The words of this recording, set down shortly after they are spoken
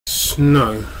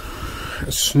Snow.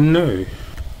 Snow.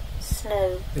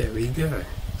 Snow. There we go.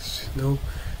 Snow.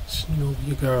 Snow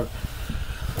you go.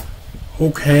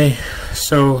 Okay,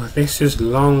 so this is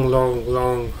long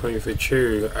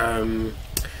overdue.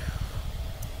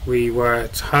 We were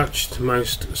touched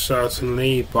most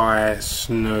certainly by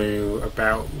snow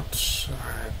about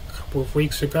a couple of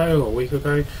weeks ago, or a week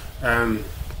ago. And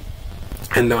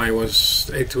it was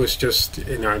just,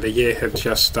 the year had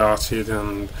just started,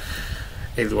 and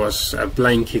it was a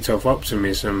blanket of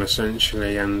optimism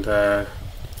essentially, and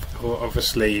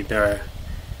obviously the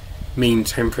mean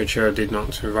temperature did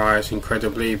not rise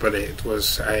incredibly, but it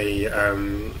was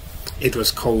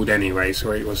cold anyway,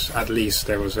 so it was, at least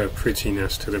there was a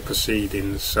prettiness to the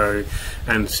proceedings. So,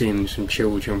 and seeing some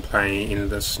children playing in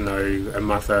the snow, a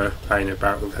mother playing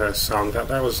about with her son, that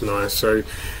was nice. So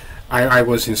I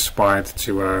was inspired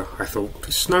to, I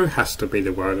thought, snow has to be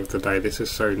the word of the day, this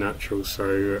is so natural.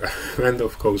 So, and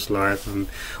of course live, and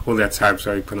all their tabs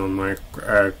open on my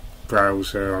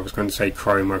browser. I was going to say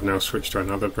Chrome, I've now switched to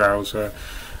another browser,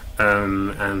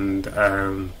 and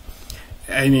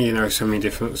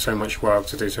so much work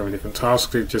to do, so many different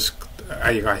tasks. It just,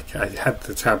 I had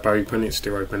the tab open, it's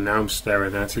still open now, I'm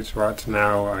staring at it right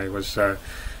now. I was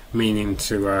meaning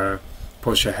to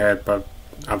push ahead, but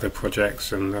other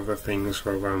projects and other things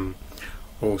were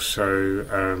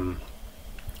also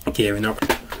gearing up.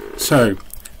 So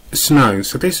snow.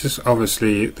 So this is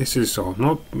obviously,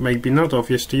 maybe not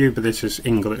obvious to you, but this is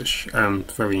English,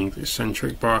 very English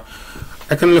centric, but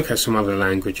I can look at some other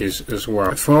languages as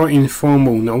well. For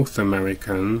informal North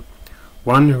American,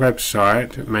 one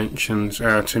website mentions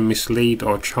to mislead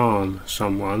or charm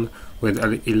someone with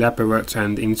elaborate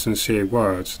and insincere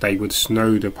words, they would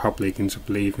snow the public into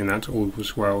believing that all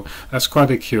was well. That's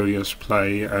quite a curious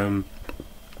play.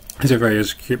 It's a very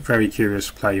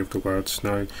curious play of the word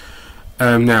snow.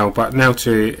 Now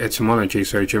to etymology.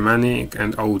 So Germanic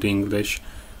and Old English,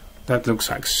 that looks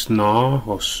like snar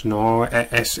or snore,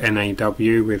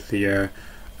 S-N-A-W, with the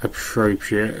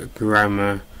appropriate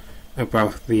grammar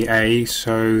above the A.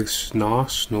 So snar,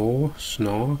 snore,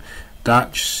 snore.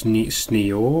 Dutch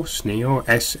sneeuw,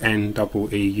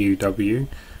 S-N-E-E-U-W,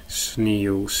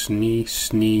 sneeuw,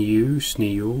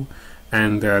 sneeuw,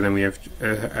 and then we have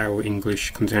our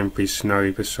English contemporary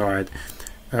snow beside,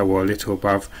 a little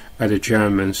above, the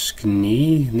German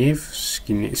skniv,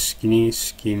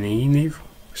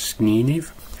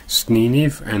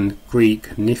 and Greek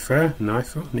niffer.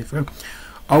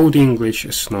 Old English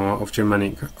snar of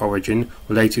Germanic origin,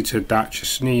 related to Dutch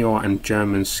sneor and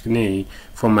German skni,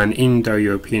 from an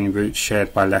Indo-European root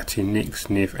shared by Latin nix,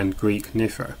 niv, and Greek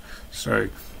niffer. So,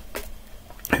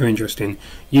 very interesting.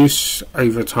 Use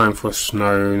over time for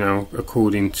snow. Now,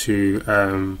 according to,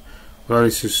 well,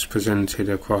 this is presented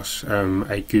across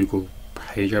a Google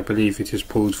page. I believe it is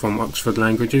pulled from Oxford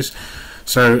Languages.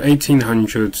 So,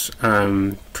 1800s,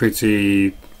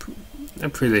 pretty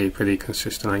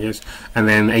consistent, I guess. And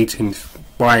then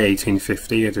by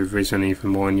 1850 it had risen even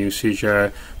more in usage.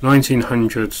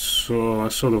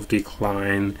 1900s sort of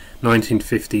decline.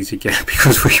 1950s again,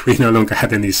 because we no longer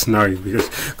had any snow, because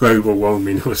global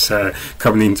warming was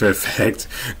coming into effect.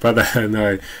 But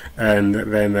no, and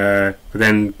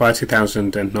then by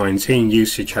 2019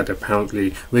 usage had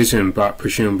apparently risen, but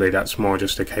presumably that's more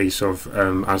just a case of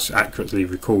us accurately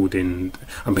recording.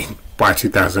 I mean, by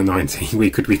 2019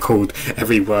 we could record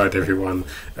every word everyone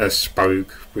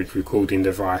spoke with recording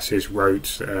devices,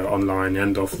 wrote online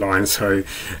and offline, so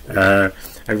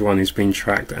everyone is being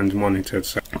tracked and monitored.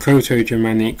 So,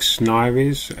 Proto-Germanic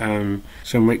snaris,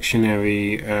 some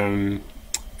Wiktionary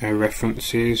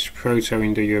references.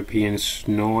 Proto-Indo-European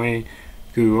snoi,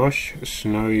 gurosh,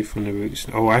 snow from the roots.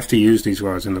 Oh, I have to use these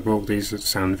words in the book. These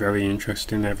sound very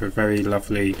interesting. They have a very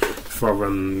lovely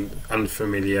foreign,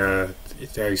 unfamiliar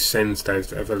sense. They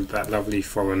have that lovely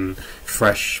foreign,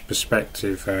 fresh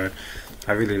perspective.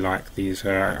 I really like these.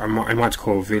 I might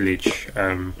call village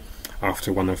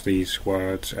after one of these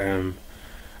words.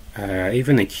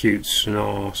 Even a cute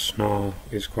snarl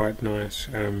is quite nice.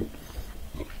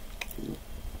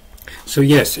 So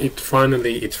yes, it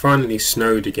finally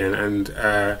snowed again, and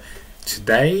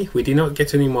today we did not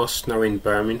get any more snow in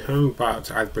Birmingham,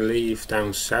 but I believe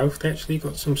down south they actually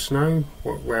got some snow,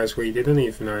 whereas we didn't,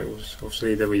 even though it was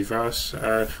obviously the reverse.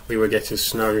 We were getting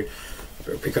snow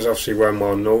because obviously we're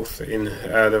more north in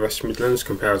the West Midlands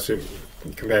compared to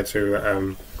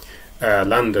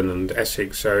London and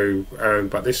Essex. So,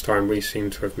 but this time we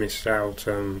seem to have missed out.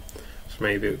 So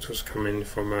maybe it was coming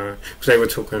from because they were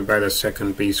talking about a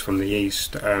second beast from the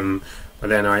east. But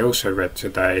then I also read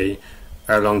today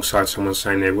alongside someone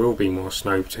saying there will be more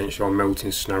snow potential, or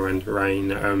melting snow and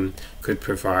rain could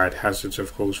provide hazards,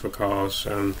 of course, for cars.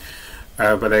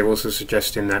 But they're also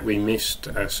suggesting that we missed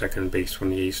a second beast from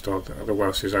the east, or the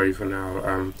worst is over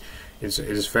now. It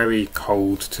is very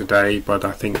cold today, but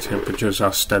I think temperatures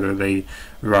are steadily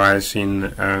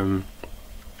rising.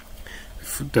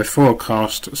 The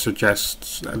forecast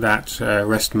suggests that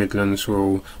West Midlands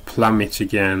will plummet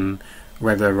again,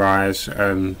 weather rise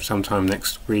sometime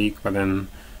next week, but then,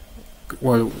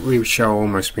 well, we shall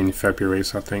almost be in February,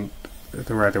 so I think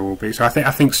the weather will be. So I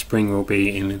think spring will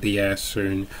be in the air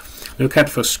soon. Look out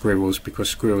for squirrels, because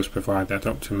squirrels provide that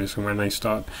optimism when they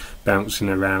start bouncing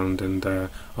around and are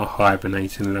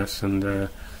hibernating less and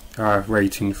are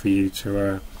waiting for you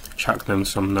to chuck them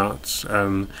some nuts.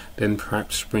 Then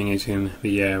perhaps spring is in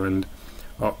the air and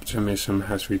optimism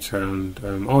has returned.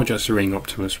 Or just ring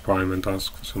Optimus Prime and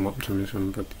ask for some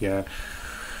optimism. But yeah.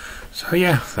 So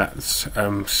yeah, that's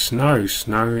snow.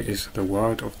 Snow is the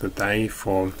word of the day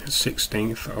for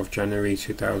 16th of January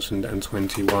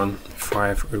 2021,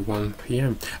 5:01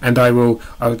 PM. And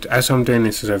as I'm doing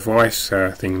this as a voice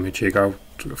thingamajig,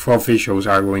 for visuals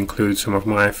I will include some of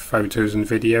my photos and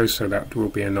videos, so that will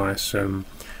be a nice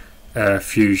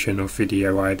fusion of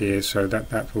video ideas, so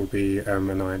that will be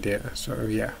an idea. So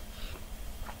yeah.